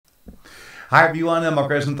Hi everyone, I'm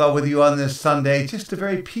Mark Rosenthal with you on this Sunday. Just a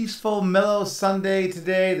very peaceful, mellow Sunday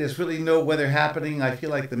today. There's really no weather happening. I feel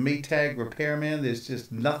like the Maytag repairman. There's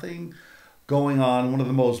just nothing going on. One of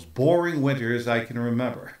the most boring winters I can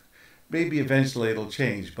remember. Maybe eventually it'll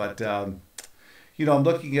change, but I'm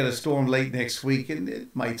looking at a storm late next week, and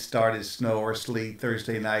it might start as snow or sleet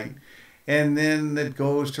Thursday night, and then it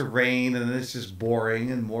goes to rain, and then it's just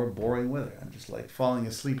boring and more boring weather. I'm just like falling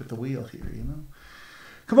asleep at the wheel here.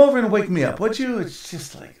 Come over and wake me up, would you? It's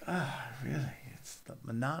just like, really, it's the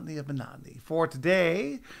monotony of monotony. For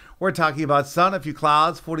today, we're talking about sun, a few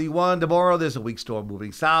clouds, 41. Tomorrow, there's a weak storm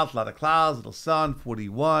moving south, a lot of clouds, little sun,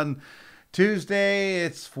 41. Tuesday,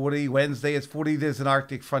 it's 40. Wednesday, it's 40. There's an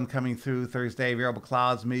Arctic front coming through. Thursday, variable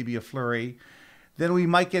clouds, maybe a flurry. Then we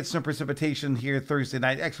might get some precipitation here Thursday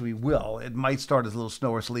night. Actually, we will. It might start as a little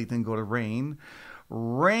snow or sleet, then go to rain.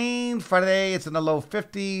 Rain Friday, it's in the low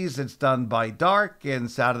 50s. It's done by dark. And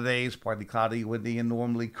Saturday, it's partly cloudy, windy, and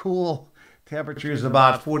normally cool. Temperatures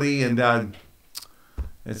about 40, and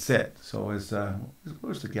that's it. So what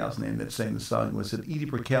was the gal's name that sang the song? Was it Edie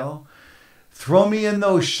Brickell? Throw me in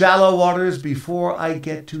those shallow waters before I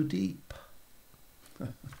get too deep.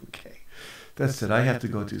 Okay, that's it. I have to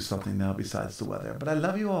go do something now besides the weather. But I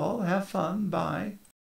love you all. Have fun. Bye.